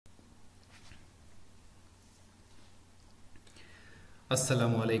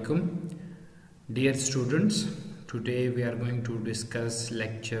Assalamu alaikum. Dear students, today we are going to discuss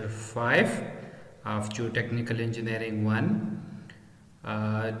lecture 5 of Geotechnical Engineering 1.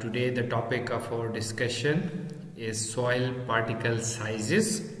 Today the topic of our discussion is soil particle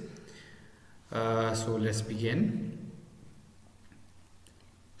sizes. So let's begin.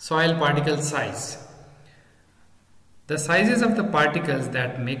 Soil particle size. The sizes of the particles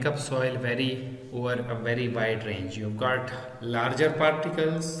that make up soil vary over a very wide range. You've got larger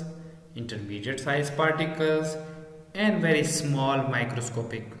particles, intermediate size particles, and very small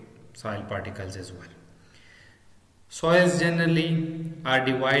microscopic soil particles as well. Soils generally are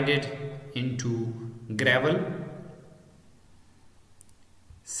divided into gravel,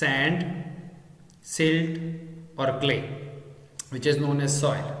 sand, silt, or clay, which is known as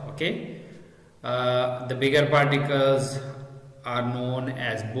soil. Okay. The bigger particles are known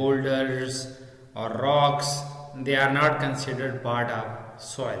as boulders or rocks. They are not considered part of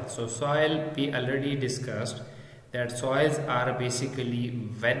soil. So soil, we already discussed that soils are basically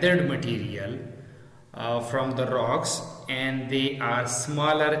weathered material from the rocks, and they are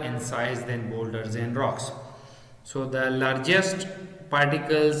smaller in size than boulders and rocks. So the largest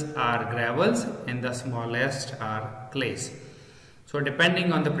particles are gravels and the smallest are clays. So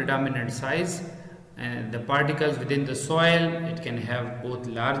depending on the predominant size and the particles within the soil, it can have both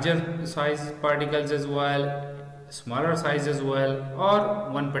larger size particles as well, smaller size as well, or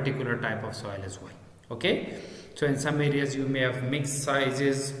one particular type of soil as well. Okay, so in some areas you may have mixed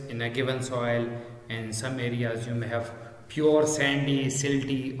sizes in a given soil, and in some areas you may have pure sandy,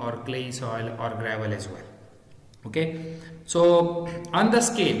 silty, or clay soil or gravel as well. Okay, so on the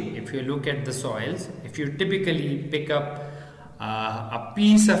scale, if you look at the soils, if you typically pick up a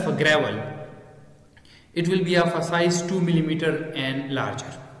piece of a gravel, it will be of a size 2 mm and larger.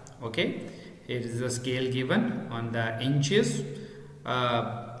 Okay, here is the scale given on the inches.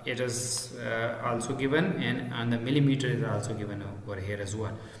 It is also given, and on the millimeter is also given over here as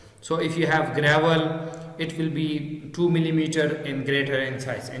well. So if you have gravel, it will be 2 mm and greater in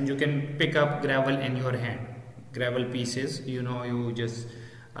size, and you can pick up gravel in your hand. Gravel pieces, you just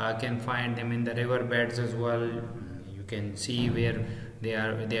can find them in the river beds as well. Can see where they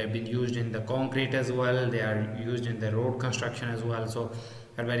have been used in the concrete as well. They are used in the road construction as well. So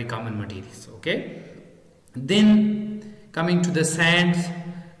are very common materials. Okay, then coming to the sands,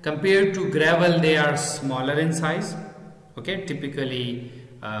 compared to gravel, they are smaller in size. Okay, typically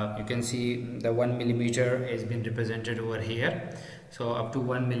you can see the 1 mm has been represented over here. So up to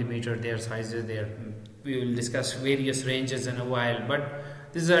 1 mm their sizes there. We will discuss various ranges in a while, but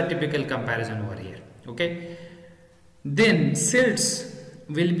this is a typical comparison over here. Okay, then silts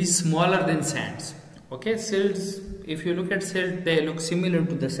will be smaller than sands. Okay, silts, if you look at silt, they look similar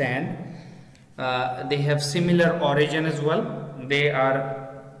to the sand. They have similar origin as well. They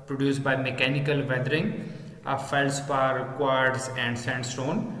are produced by mechanical weathering of feldspar, quartz, and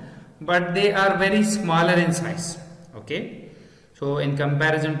sandstone, but they are very smaller in size. Okay, so in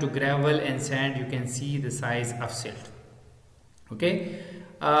comparison to gravel and sand, you can see the size of silt. Okay,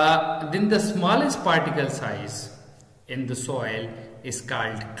 then the smallest particle size in the soil is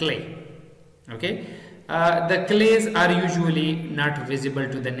called clay. Okay, the clays are usually not visible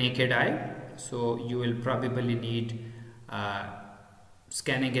to the naked eye, so you will probably need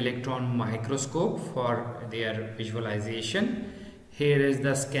scanning electron microscope for their visualization. Here is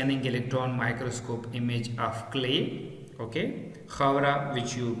the scanning electron microscope image of clay. Okay, khawra,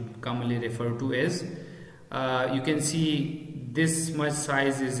 which you commonly refer to as, you can see this much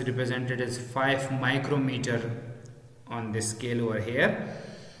size is represented as 5 micrometer on this scale over here.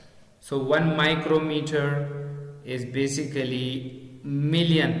 So 1 micrometer is basically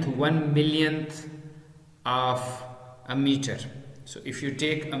 1/millionth of a meter. So if you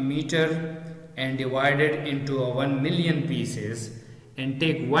take a meter and divide it into 1 million pieces and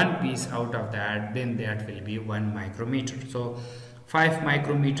take one piece out of that, then that will be 1 micrometer. So 5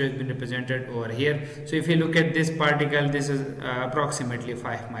 micrometer has been represented over here. So if you look at this particle, this is approximately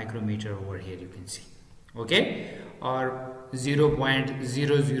 5 micrometer over here, you can see. Okay, or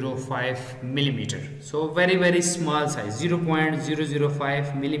 0.005 millimeter. So very small size.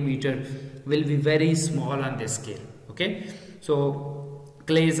 0.005 millimeter will be very small on this scale. Okay, so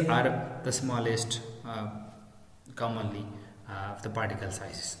clays are the smallest commonly of the particle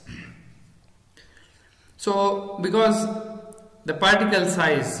sizes. So because the particle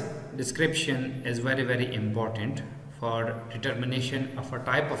size description is very important for determination of a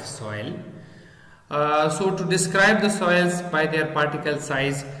type of soil, so to describe the soils by their particle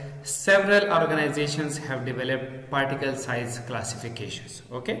size, several organizations have developed particle size classifications.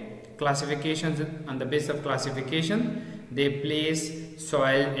 Okay, classifications, on the basis of classification they place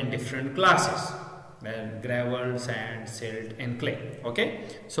soil in different classes, gravel, sand, silt and clay. Okay,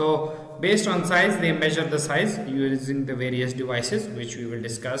 so based on size they measure the size using the various devices which we will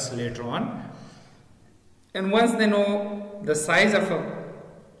discuss later on, and once they know the size of a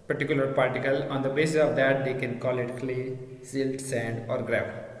particular particle, on the basis of that they can call it clay, silt, sand or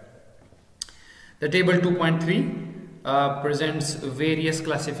gravel. The table 2.3 presents various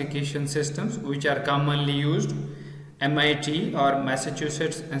classification systems which are commonly used. MIT or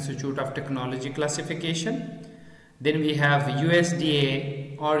Massachusetts Institute of Technology classification. Then we have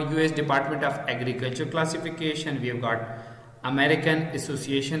USDA or US Department of Agriculture classification. We have got American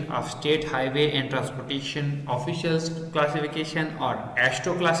Association of State Highway and Transportation Officials classification or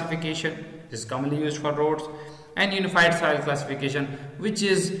AASHTO classification. This is commonly used for roads. And Unified Soil classification, which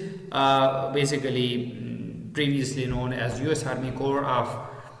is basically previously known as US Army Corps of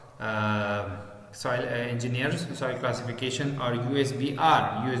Soil Engineers Soil classification, or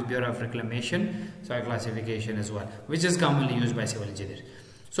USBR, US Bureau of Reclamation soil classification as well, which is commonly used by civil engineers.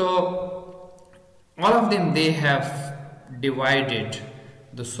 So all of them, they have divided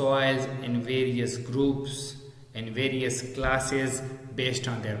the soils in various groups, in various classes based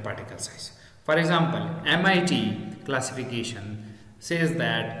on their particle size. For example, MIT classification says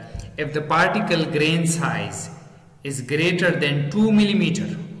that if the particle grain size is greater than 2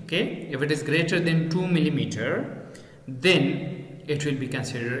 millimeter, okay, if it is greater than 2 millimeter, then it will be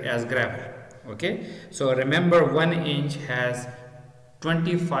considered as gravel. Okay, so remember 1 inch has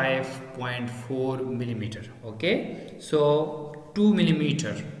 25.4 millimeter. Okay, so 2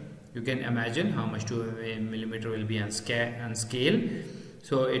 millimeter, you can imagine how much 2 millimeter will be on scale.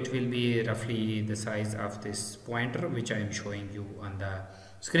 So it will be roughly the size of this pointer which I am showing you on the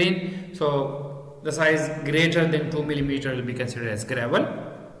screen. So the size greater than 2 millimeter will be considered as gravel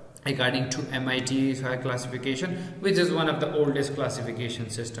according to MIT soil classification, which is one of the oldest classification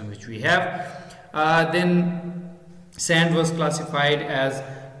system which we have. Then sand was classified as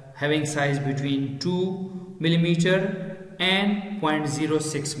having size between 2 millimeter and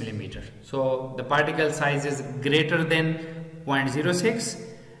 0.06 millimeter. So the particle size is greater than 0.06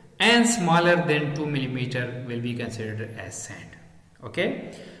 and smaller than 2 millimeter will be considered as sand.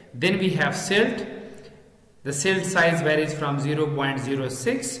 Okay, then we have silt. The silt size varies from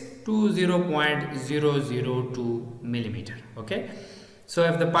 0.06 to 0.002 millimeter. Okay, so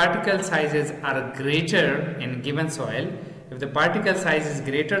if the particle sizes are greater in given soil, if the particle size is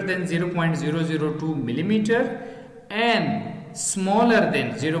greater than 0.002 millimeter and smaller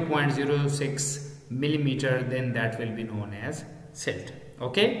than 0.06 millimeter, then that will be known as silt.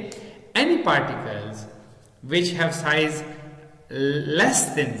 Okay, any particles which have size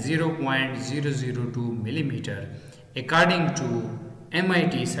less than 0.002 millimeter according to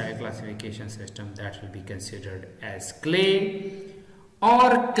MIT soil classification system, that will be considered as clay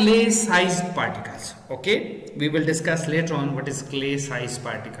or clay sized particles. Okay, we will discuss later on what is clay sized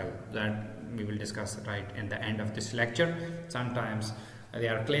particle, that we will discuss right in the end of this lecture. Sometimes they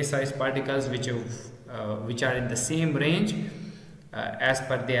are clay sized particles which are in the same range as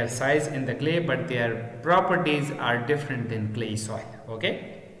per their size in the clay, but their properties are different than clay soil.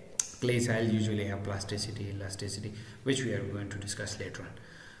 Okay, clay soil usually have plasticity, elasticity, which we are going to discuss later on.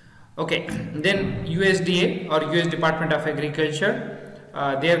 Okay, then USDA or US Department of Agriculture,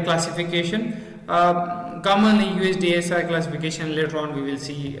 their classification, commonly USDA soil classification, later on we will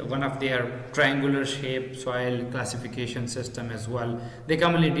see one of their triangular shape soil classification system as well. They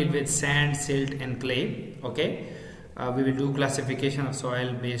commonly deal with sand, silt and clay. Okay, we will do classification of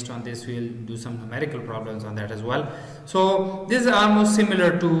soil based on this. We will do some numerical problems on that as well. So this is almost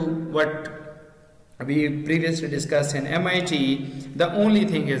similar to what we previously discussed in MIT. The only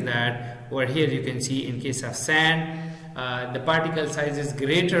thing is that over here you can see in case of sand, the particle size is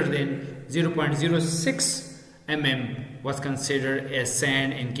greater than 0.06 mm was considered as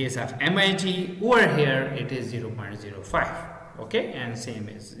sand in case of MIT. Over here it is 0.05. Okay, and same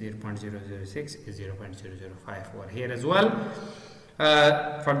is 0.006 is 0.005 over here as well.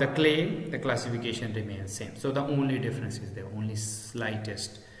 For the clay, the classification remains same. So the only difference is the only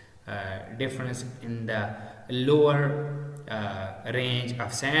slightest difference in the lower range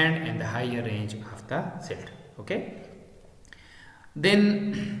of sand and the higher range of the silt. Okay,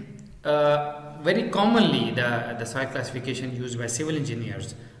 then very commonly the soil classification used by civil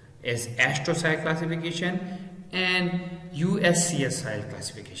engineers is AASHTO soil classification and USCS soil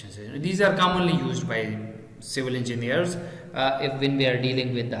classification. These are commonly used by civil engineers. When we are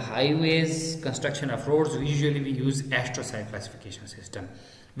dealing with the highways, construction of roads, usually we use AASHTO soil classification system.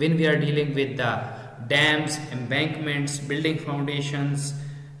 When we are dealing with the dams, embankments, building foundations,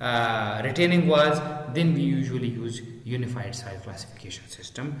 retaining walls, then we usually use unified soil classification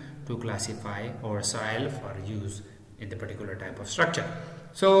system to classify our soil for use in the particular type of structure.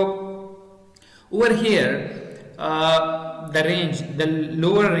 So over here, the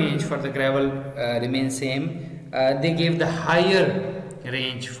lower range for the gravel remains same. They gave the higher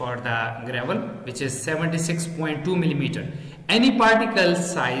range for the gravel, which is 76.2 millimeter. Any particle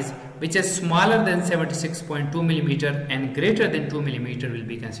size which is smaller than 76.2 millimeter and greater than 2 millimeter will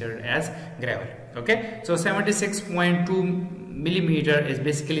be considered as gravel. Okay, so 76.2 millimeter is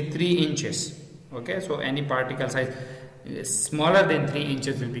basically 3 inches. Okay, so any particle size smaller than 3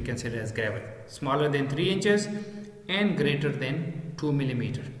 inches will be considered as gravel. Smaller than 3 inches and greater than 2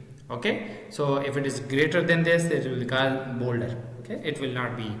 millimeter. Okay, so if it is greater than this, it will be called boulder. Okay, it will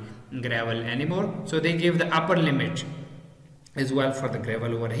not be gravel anymore. So they give the upper limit as well for the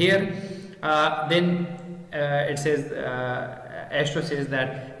gravel over here. Then it says ASTRO says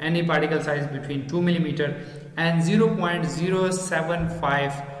that any particle size between 2 millimeter and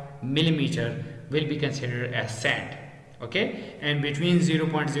 0.075 millimeter will be considered as sand. Okay, and between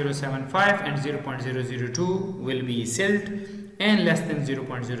 0.075 and 0.002 will be silt, and less than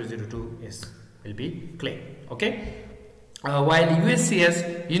 0.002 will be clay. Okay, while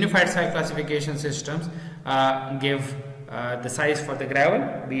USCS Unified Soil Classification Systems give the size for the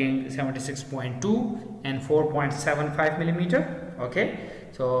gravel being 76.2 and 4.75 millimeter. Okay,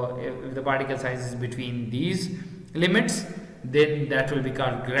 so if the particle size is between these limits, then that will be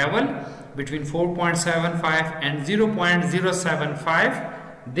called gravel. Between 4.75 and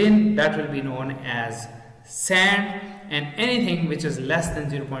 0.075, then that will be known as sand, and anything which is less than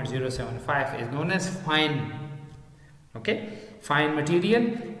 0.075 is known as fine. Okay, fine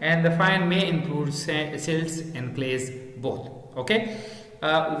material, and the fine may include silts and clays both. Okay,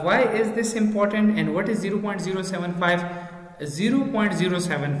 why is this important, and what is 0.075?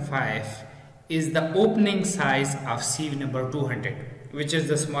 0.075 is the opening size of sieve number 200, which is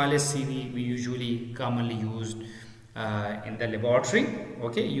the smallest sieve we usually commonly used in the laboratory.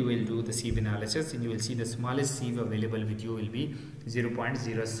 Okay, you will do the sieve analysis and you will see the smallest sieve available with you will be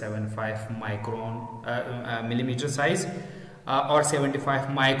 0.075 micron millimeter size, or 75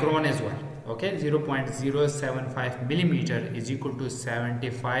 micron as well. Okay, 0.075 millimeter is equal to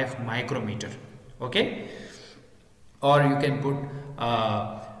 75 micrometer. Okay, or you can put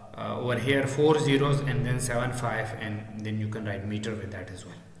over here 4 zeros and then 75, and then you can write meter with that as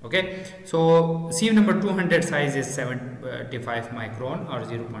well. Okay, so sieve number 200 size is 75 micron or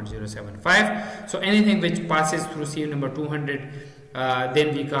 0.075. so anything which passes through sieve number 200,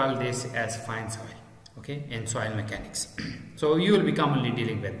 then we call this as fine soil. Okay, in soil mechanics. So you will be commonly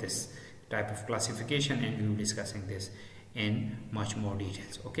dealing with this type of classification, and we will be discussing this in much more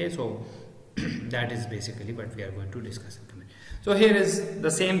details. Okay, so that is basically what we are going to discuss in comment. So here is the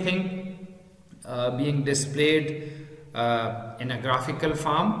same thing being displayed in a graphical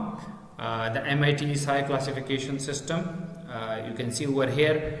form, the MIT soil classification system. You can see over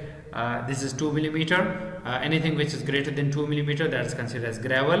here, this is 2 millimeter. Anything which is greater than 2 millimeter, that is considered as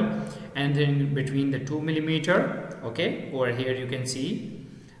gravel, and then between the 2 millimeter, okay, over here you can see,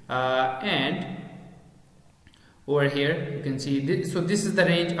 and over here you can see this. So this is the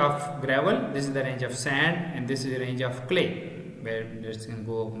range of gravel, this is the range of sand, and this is the range of clay, where this can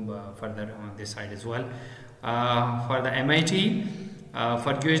go further on this side as well. For the MIT,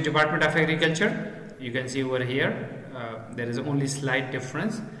 for US Department of Agriculture, you can see over here there is only slight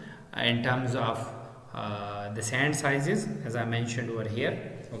difference in terms of the sand sizes, as I mentioned over here.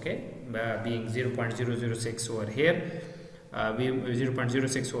 Okay, being 0.006 over here,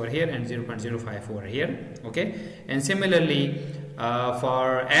 0.06 over here and 0.05 over here. Okay, and similarly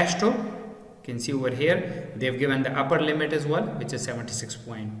for ASTRO, you can see over here they've given the upper limit as well, which is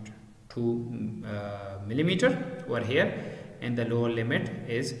 76.2 millimeter over here, and the lower limit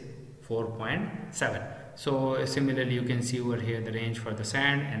is 4.7. so similarly you can see over here the range for the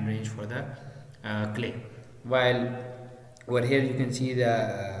sand and range for the clay, while over here you can see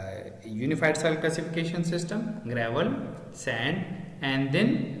the unified soil classification system, gravel, sand, and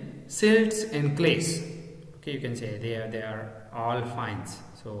then silts and clays. Okay, you can say they are all fines,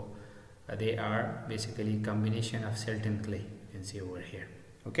 so they are basically combination of silt and clay, you can see over here.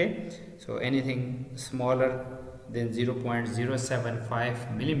 Okay, so anything smaller than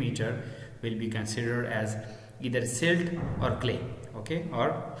 0.075 millimeter will be considered as either silt or clay, okay,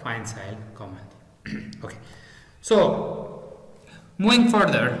 or fine soil commonly. Okay, so moving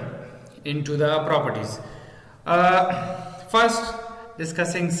further into the properties, first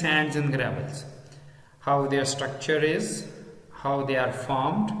discussing sands and gravels, how their structure is, how they are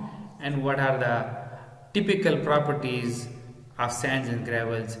formed, and what are the typical properties of sands and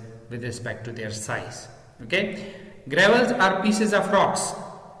gravels with respect to their size. Okay, gravels are pieces of rocks.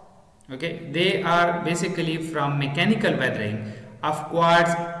 Okay, they are basically from mechanical weathering of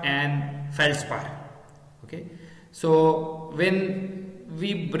quartz and feldspar. Okay, so when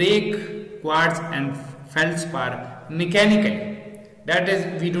we break quartz and feldspar mechanically, that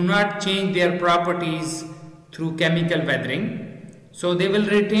is, we do not change their properties through chemical weathering, so they will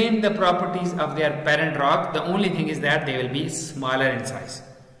retain the properties of their parent rock. The only thing is that they will be smaller in size.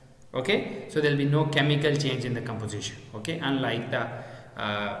 Okay, so there will be no chemical change in the composition. Okay, unlike the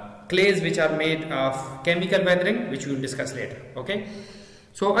clays which are made of chemical weathering, which we will discuss later. Okay,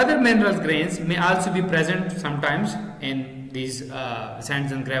 so other minerals grains may also be present sometimes in these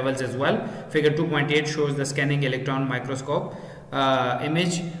sands and gravels as well. Figure 2.8 shows the scanning electron microscope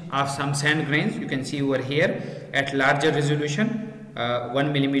image of some sand grains. You can see over here at larger resolution,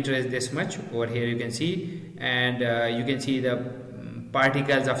 1 millimeter is this much. Over here you can see, and you can see the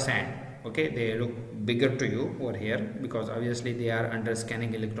particles of sand. Okay, they look bigger to you over here because obviously they are under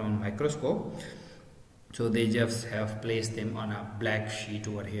scanning electron microscope. So they just have placed them on a black sheet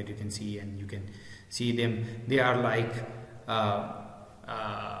over here, you can see, and you can see them. They are like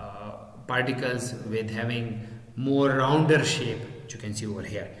particles with having more rounder shape, which you can see over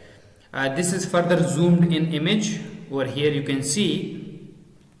here. This is further zoomed in image. Over here you can see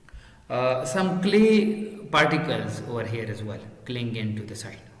some clay particles over here as well clinging to the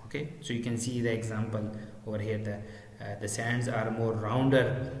side. Okay, so you can see the example over here. The sands are more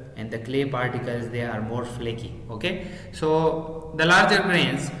rounder and the clay particles, they are more flaky. Okay, so the larger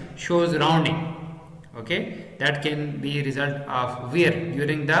grains shows rounding. Okay, that can be result of wear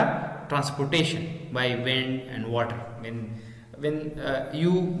during the transportation by wind and water. When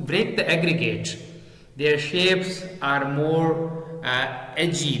you break the aggregates, their shapes are more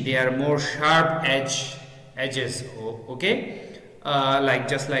edgy, they are more sharp edges. Okay,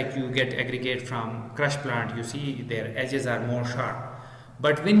 just like you get aggregate from crush plant, you see their edges are more sharp.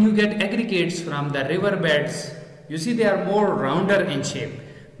 But when you get aggregates from the river beds, you see they are more rounder in shape.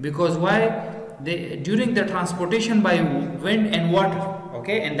 Because why? During the transportation by wind and water,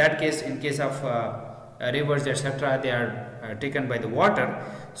 okay, in that case, in case of rivers, etc., they are taken by the water.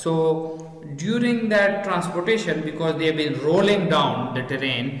 So during that transportation, because they have been rolling down the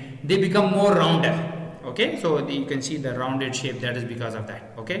terrain, they become more rounder. Okay, so you can see the rounded shape, that is because of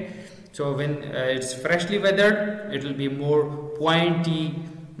that. Okay, so when it's freshly weathered, it will be more pointy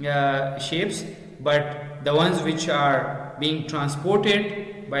shapes, but the ones which are being transported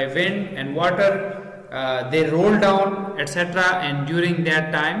by wind and water, they roll down, etc., and during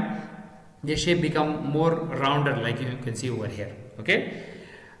that time the shape become more rounder, like you can see over here. Okay,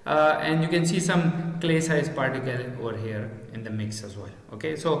 and you can see some clay size particle over here in the mix as well.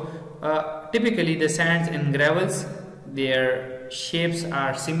 Okay, so typically the sands and gravels, their shapes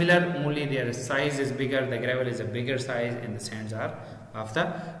are similar, only their size is bigger. The gravel is a bigger size and the sands are of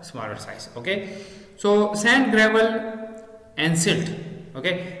the smaller size. Okay, so sand, gravel and silt,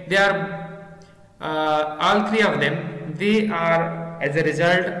 okay, they are all three of them, they are as a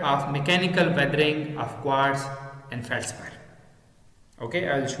result of mechanical weathering of quartz and feldspar. Okay,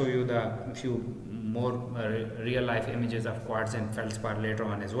 I'll show you the few more real life images of quartz and feldspar later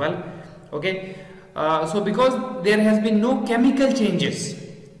on as well. Okay, so because there has been no chemical changes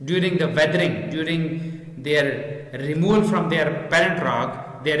during the weathering, during their removal from their parent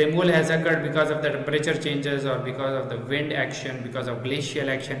rock, their removal has occurred because of the temperature changes or because of the wind action, because of glacial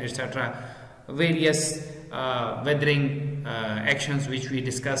action, etc., various weathering actions which we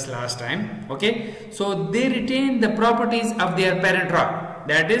discussed last time. Okay, so they retain the properties of their parent rock,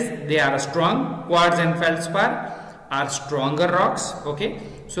 that is, they are strong. Quartz and feldspar are stronger rocks. Okay,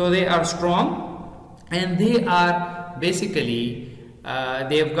 so they are strong and they are basically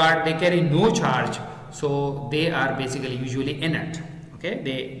they carry no charge, so they are basically usually inert. Okay,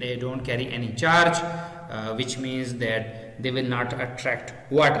 they don't carry any charge, which means that they will not attract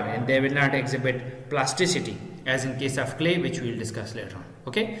water and they will not exhibit plasticity as in case of clay, which we will discuss later on.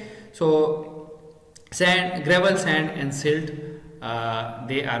 Okay, so sand, gravel, sand and silt,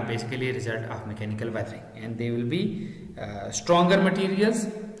 they are basically a result of mechanical weathering and they will be stronger materials.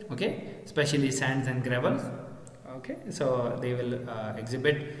 Okay, especially sands and gravels. Okay, so they will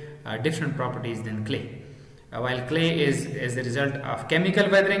exhibit different properties than clay. While clay is a result of chemical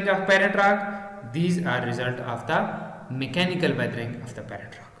weathering of parent rock, these are result of the mechanical weathering of the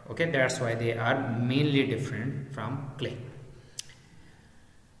parent rock. Okay, that's why they are mainly different from clay.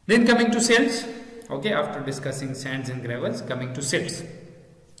 Then coming to silts. Okay, after discussing sands and gravels, coming to silts.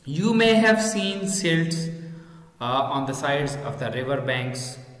 You may have seen silts on the sides of the river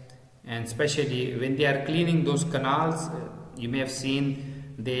banks, and especially when they are cleaning those canals, you may have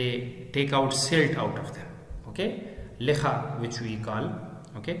seen they take out silt out of them, okay, likha, which we call,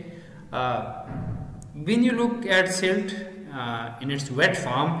 okay. When you look at silt in its wet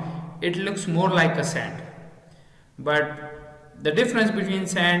form, it looks more like a sand, but the difference between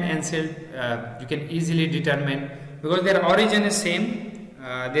sand and silt you can easily determine because their origin is same,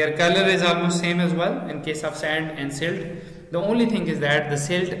 their color is almost same as well in case of sand and silt. The only thing is that the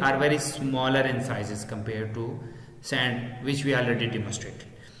silt are very smaller in sizes compared to sand, which we already demonstrated.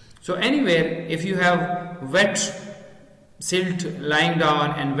 So anywhere, if you have wet silt lying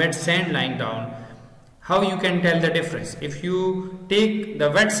down and wet sand lying down, how you can tell the difference? If you take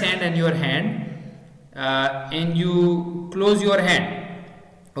the wet sand in your hand and you close your hand,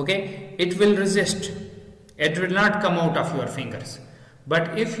 okay, it will resist, it will not come out of your fingers.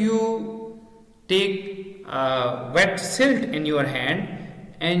 But if you take wet silt in your hand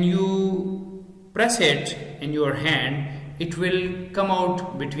and you press it in your hand, it will come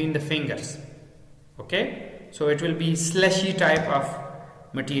out between the fingers, okay. So it will be slushy type of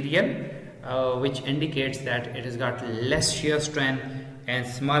material, which indicates that it has got less shear strength and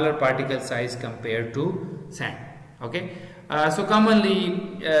smaller particle size compared to sand, okay. So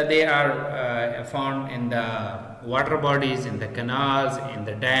commonly they are found in the water bodies, in the canals, in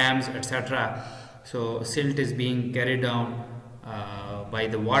the dams, etc. So silt is being carried down by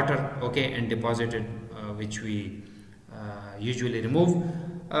the water, okay, and deposited, which we usually remove.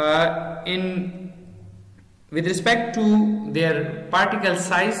 With respect to their particle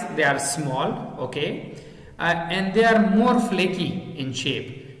size, they are small, okay, and they are more flaky in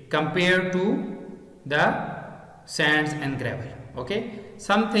shape compared to the sands and gravel, okay.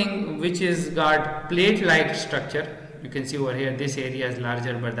 Something which is got plate-like structure, you can see over here this area is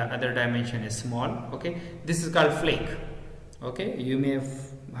larger but the other dimension is small, okay. This is called flake, okay. You may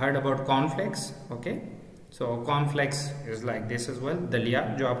have heard about cornflakes, okay. So cornflakes is like this as well,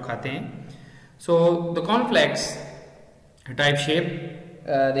 dalia jo aap khate hain. So the cornflakes type shape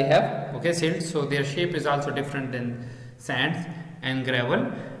they have, okay, silt. So their shape is also different than sand and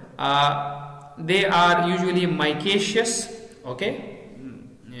gravel. They are usually micaceous, okay.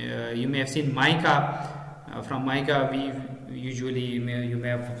 You may have seen mica. From mica, we usually you may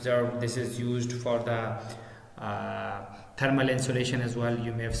have observed this is used for the thermal insulation as well.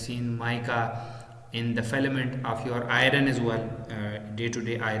 You may have seen mica in the filament of your iron as well,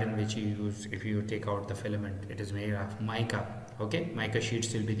 day-to-day iron which you use. If you take out the filament, it is made of mica, okay. Mica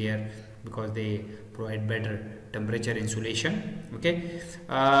sheets will be there because they provide better temperature insulation, okay.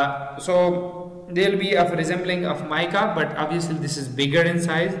 So they will be of resembling of mica, but obviously this is bigger in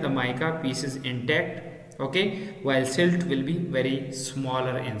size, the mica piece is intact, okay, while silt will be very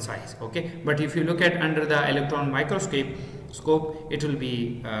smaller in size, okay. But if you look at under the electron microscope, it will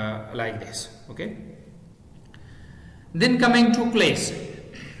be like this, okay. Then coming to clays.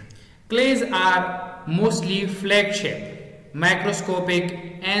 Clays are mostly flag shaped,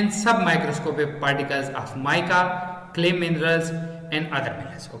 macroscopic and submicroscopic particles of mica, clay minerals and other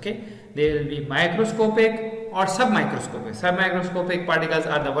minerals, okay. They will be microscopic or submicroscopic. Submicroscopic particles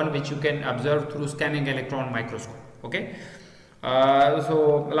are the one which you can observe through scanning electron microscope, okay.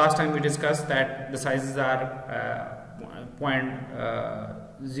 So last time we discussed that the sizes are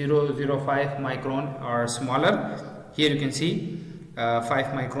 0.005 micron or smaller. Here you can see 5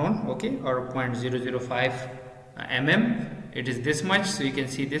 micron, okay, or 0.005 mm. It is this much, so you can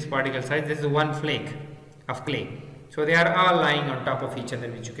see this particle size. This is one flake of clay. So they are all lying on top of each other,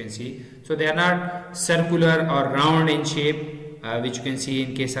 which you can see. So they are not circular or round in shape, which you can see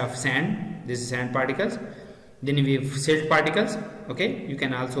in case of sand. This is sand particles. Then we have silt particles, okay. You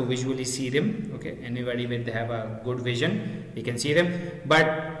can also visually see them, okay. Anybody when they have a good vision, you can see them.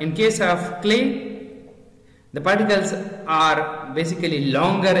 But in case of clay, the particles are basically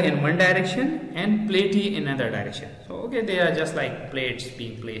longer in one direction and platy in another direction. So okay, they are just like plates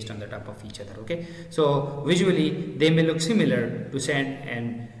being placed on the top of each other, okay. So visually they may look similar to sand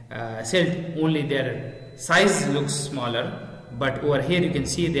and silt, only their size looks smaller, but over here you can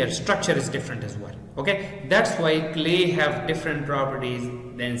see their structure is different as well, okay. That's why clay have different properties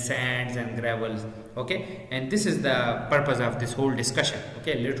than sands and gravels, okay. And this is the purpose of this whole discussion,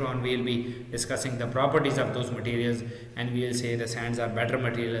 okay. Later on we will be discussing the properties of those materials, and we will say the sands are better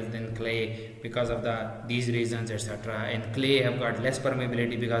materials than clay because of these reasons, etc. And clay have got less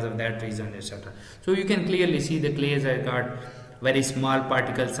permeability because of that reason, etc. So you can clearly see the clays have got very small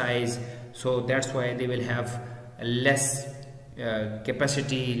particle size, so that's why they will have less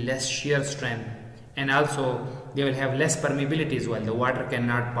capacity, less shear strength, and also they will have less permeability as well. The water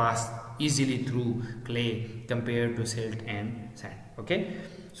cannot pass easily through clay compared to silt and sand. Okay,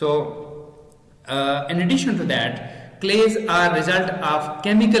 so in addition to that, clays are result of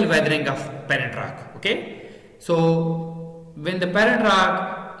chemical weathering of parent rock. Okay, so when the parent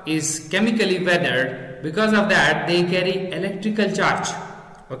rock is chemically weathered, because of that they carry electrical charge,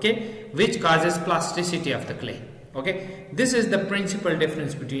 okay, which causes plasticity of the clay. Okay, this is the principal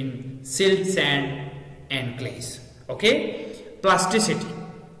difference between silt, sand and clays. Okay, plasticity.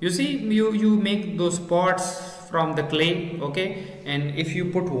 You see, you make those pots from the clay, okay, and if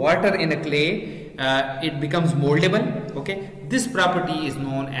you put water in a clay, it becomes moldable. Okay, this property is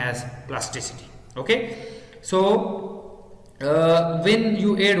known as plasticity. Okay, so when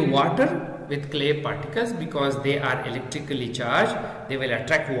you add water with clay particles, because they are electrically charged, they will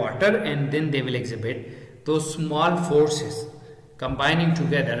attract water and then they will exhibit those small forces combining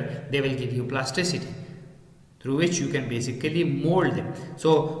together. They will give you plasticity, through which you can basically mold them.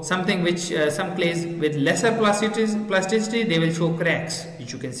 So something which some clays with lesser plasticity, they will show cracks,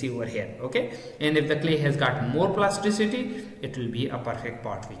 which you can see over here. Okay, and if the clay has got more plasticity, it will be a perfect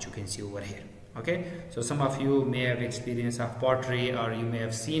pot, which you can see over here. Okay, so some of you may have experience of pottery, or you may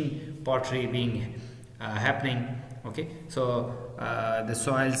have seen pottery being happening. Okay, so the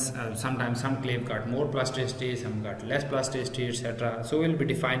soils, sometimes some clay got more plasticity, some got less plasticity, etc. So we'll be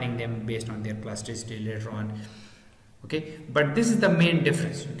defining them based on their plasticity later on. Okay, but this is the main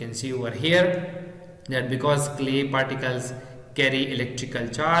difference. You can see over here that because clay particles carry electrical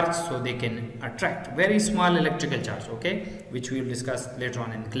charge, so they can attract very small electrical charge, okay, which we will discuss later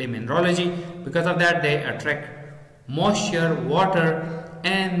on in clay mineralogy. Because of that, they attract moisture, water,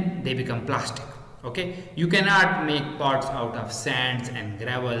 and they become plastic. Okay, you cannot make pots out of sands and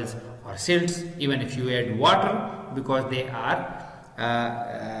gravels or silts, even if you add water, because they are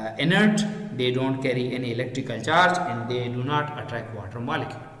inert, they don't carry any electrical charge, and they do not attract water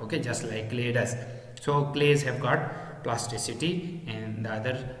molecule. Okay, just like clay does. So clays have got plasticity and the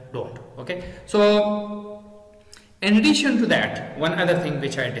other don't. Okay, so in addition to that, one other thing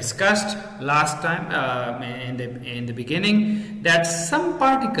which I discussed last time in the beginning, that some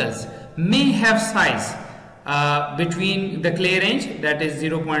particles may have size between the clay range, that is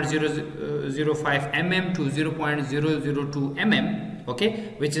 0.005 mm to 0.002 mm,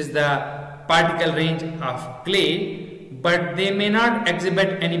 okay, which is the particle range of clay, but they may not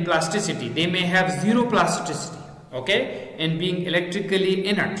exhibit any plasticity. They may have zero plasticity, okay, and being electrically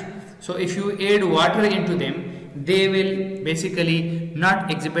inert. So if you add water into them, they will basically not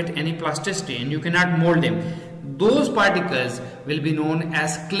exhibit any plasticity and you cannot mold them. Those particles will be known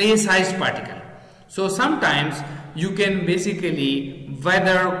as clay sized particle. So sometimes you can basically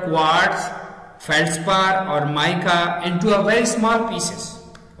weather quartz, feldspar or mica into a very small pieces,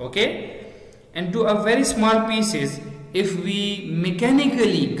 okay, into a very small pieces. If we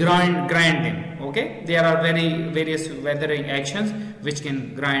mechanically grind them, okay, there are various weathering actions which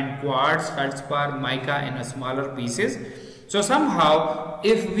can grind quartz, feldspar, mica in a smaller pieces. So somehow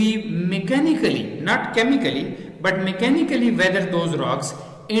if we mechanically, not chemically, but mechanically weather those rocks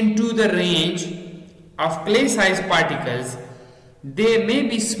into the range of clay sized particles, they may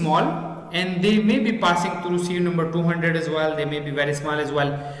be small and they may be passing through C number 200 as well, they may be very small as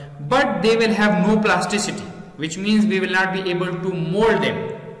well, but they will have no plasticity, which means we will not be able to mold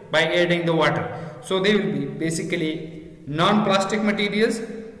them by adding the water. So they will be basically non-plastic materials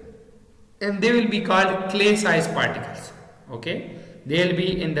and they will be called clay size particles. Okay, they will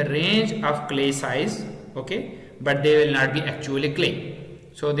be in the range of clay size, okay, but they will not be actually clay.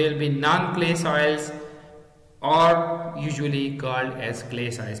 So they will be non-clay soils, or usually called as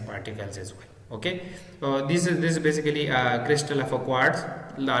clay size particles as well. Okay, so this is basically a crystal of a quartz,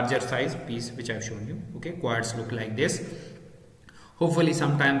 larger size piece which I have shown you. Okay, quartz look like this. Hopefully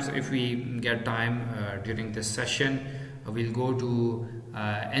sometimes if we get time during this session, we'll go to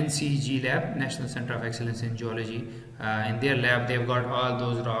NCG lab, National Center of Excellence in Geology. In their lab they've got all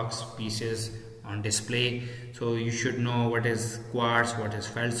those rocks pieces on display, so you should know what is quartz, what is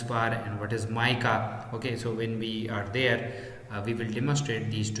feldspar and what is mica. Okay, so when we are there, we will demonstrate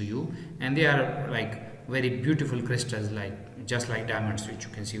these to you, and they are like very beautiful crystals, like just like diamonds, which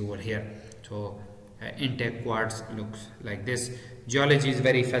you can see over here. So intake quartz looks like this. Geology is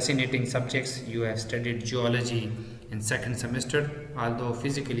very fascinating subjects. You have studied geology in second semester, although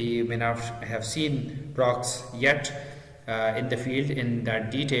physically you may not have seen rocks yet in the field in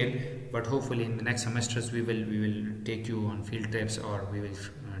that detail, but hopefully in the next semesters we will take you on field trips, or we will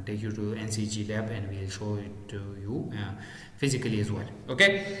take you to NCG lab and we will show it to you physically as well.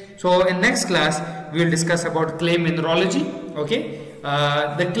 Okay, so in next class we will discuss about clay mineralogy. Okay,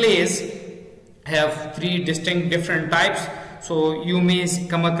 the clays have three distinct different types. So you may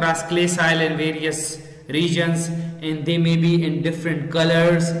come across clay soil in various regions, and they may be in different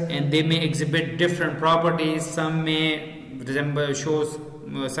colors and they may exhibit different properties. Some may resemble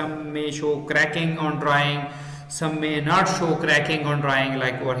some may show cracking on drying, some may not show cracking on drying.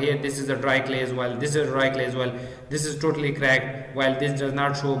 Like over here, this is a dry clay as well, this is a dry clay as well, this is totally cracked, while this does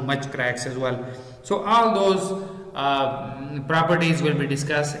not show much cracks as well. So all those properties will be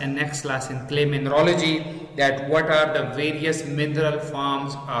discussed in next class in clay mineralogy, that what are the various mineral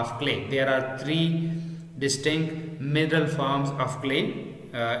forms of clay. There are 3 distinct mineral forms of clay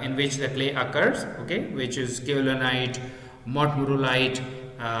in which the clay occurs, okay, which is kaolinite, montmorillite,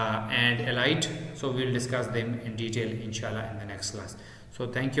 and elite. So we will discuss them in detail inshallah in the next class. So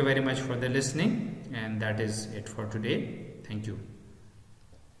thank you very much for the listening, and that is it for today. Thank you.